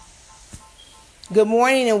Good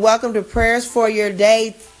morning and welcome to Prayers for Your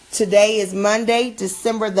Day. Today is Monday,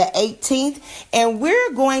 December the 18th, and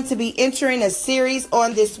we're going to be entering a series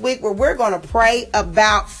on this week where we're going to pray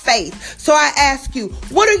about faith. So I ask you,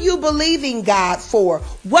 what are you believing God for?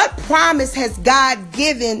 What promise has God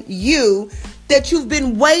given you that you've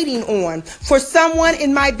been waiting on? For someone, it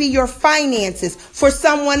might be your finances. For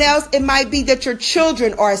someone else, it might be that your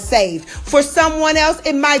children are saved. For someone else,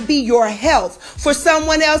 it might be your health. For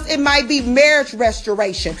someone else, it might be marriage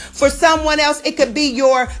restoration. For someone else, it could be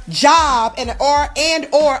your job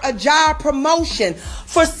or a job promotion.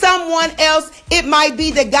 For someone else, it might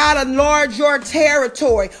be that God enlarge your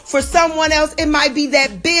territory. For someone else, it might be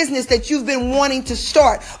that business that you've been wanting to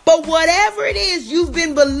start. But whatever it is you've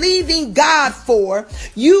been believing God for,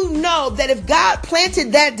 you know that if God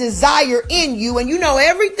planted that desire in you, and you know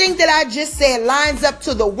everything that I just said lines up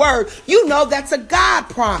to the word, you know that's a God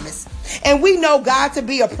promise. And we know God to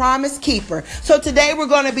be a promise keeper. So today we're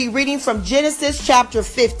going to be reading from Genesis chapter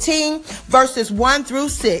 15, verses 1 through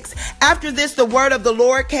 6. After this, the word of the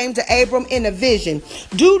Lord came to Abram in a vision.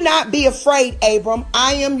 Do not be afraid, Abram.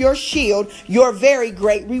 I am your shield, your very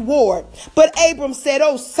great reward. But Abram said,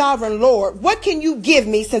 O sovereign Lord, what can you give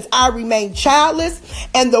me since I remain childless,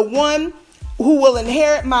 and the one who will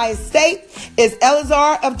inherit my estate is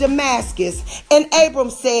Eliezer of Damascus? And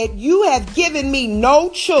Abram said, you have given me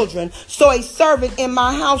no children, so a servant in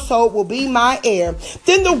my household will be my heir.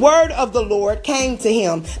 Then the word of the Lord came to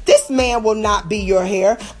him. This man will not be your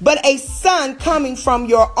heir, but a son coming from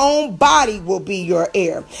your own body will be your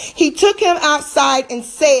heir. He took him outside and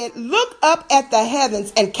said, look up at the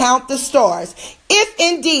heavens and count the stars, if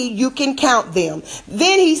indeed you can count them.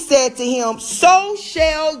 Then he said to him, so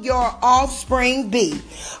shall your offspring be.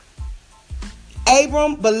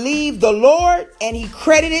 Abram believed the Lord, and he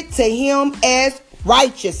credited to him as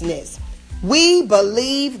righteousness. We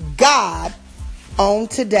believe God on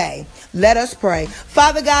today. Let us pray.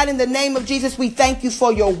 Father God, in the name of Jesus, we thank you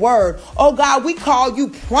for your word. Oh God, we call you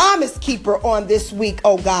promise keeper on this week,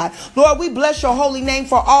 oh God. Lord, we bless your holy name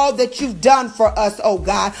for all that you've done for us, oh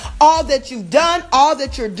God. All that you've done, all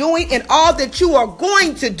that you're doing, and all that you are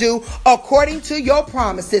going to do according to your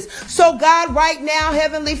promises. So God, right now,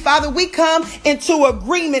 Heavenly Father, we come into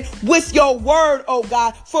agreement with your word, oh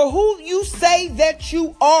God, for who you say that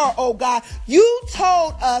you are, oh God. You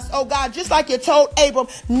told us, oh God, just like you told Abram,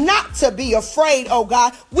 not to be afraid, oh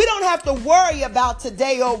God. We don't have to worry about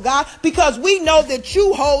today, oh God, because we know that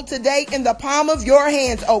you hold today in the palm of your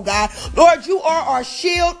hands, oh God. Lord, you are our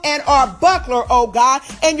shield and our buckler, oh God,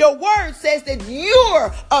 and your word says that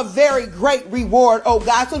you're a very great reward, oh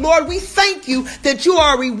God. So Lord, we thank you that you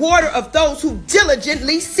are a rewarder of those who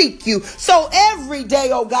diligently seek you. So every day,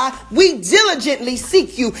 oh God, we diligently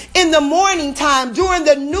seek you in the morning time, during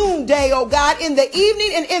the noonday, oh God, in the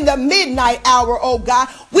evening and in the midnight hour, oh God.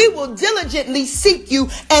 We will diligently seek you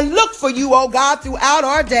and look for you, oh God, throughout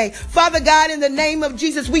our day. Father God, in the name of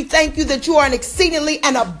Jesus, we thank you that you are an exceedingly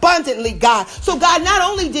and abundantly God. So God, not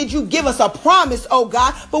only did you give us a promise, oh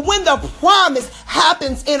God, but when the promise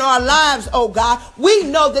happens in our lives, oh God, we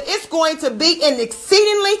know that it's going to be an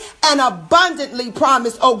exceedingly and abundantly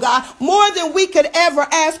promise, oh God, more than we could ever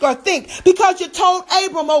ask or think, because you told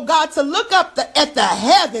Abram, oh God, to look up at the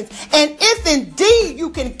heavens, and if indeed you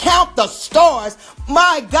can count the stars,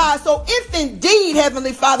 my God. So if indeed,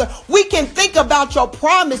 Heavenly Father, we can think about your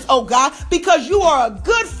promise, oh God, because you are a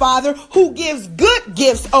good Father who gives good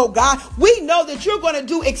gifts, oh God, we know that you're going to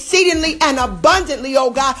do exceedingly and abundantly,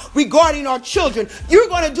 oh God, regarding our children. You're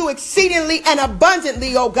going to do exceedingly and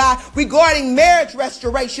abundantly, oh God, regarding marriage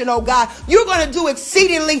restoration, oh God. You're going to do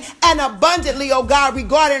exceedingly and abundantly, oh God,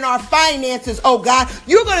 regarding our finances, oh God.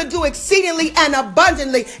 You're going to do exceedingly and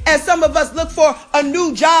abundantly as some of us look for a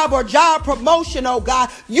new job or job promotion, oh God.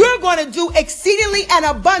 You're going to do exceedingly and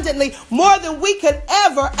abundantly more than we could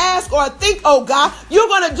ever ask or think, oh God. You're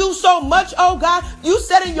going to do so much, oh God. You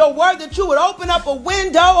said in your word that you would open up a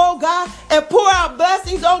window, oh God, and pour out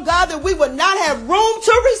blessings, oh God, that we would not have room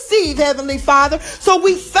to receive, Heavenly Father. So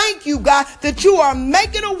we thank you, God, that you are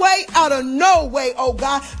making a way out of no way, oh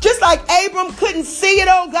God. Just like Abram couldn't see it,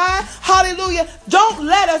 oh God. Hallelujah. Don't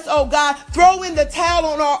let us, oh God, throw in the towel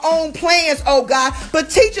on our own plans, oh God,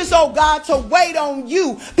 but teach us, oh God, to wait on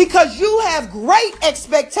you, because you have great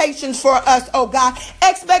expectations for us, oh God,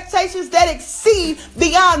 expectations that exceed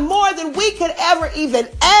beyond more than we could ever even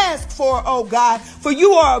ask for, oh God, for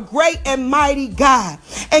you are a great and mighty God.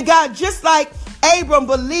 And God, just like Abram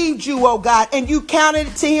believed you, oh God, and you counted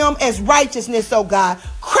it to him as righteousness, oh God,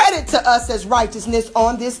 credit to us as righteousness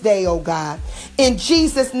on this day, oh God. In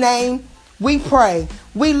Jesus' name we pray.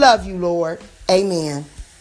 We love you, Lord. Amen.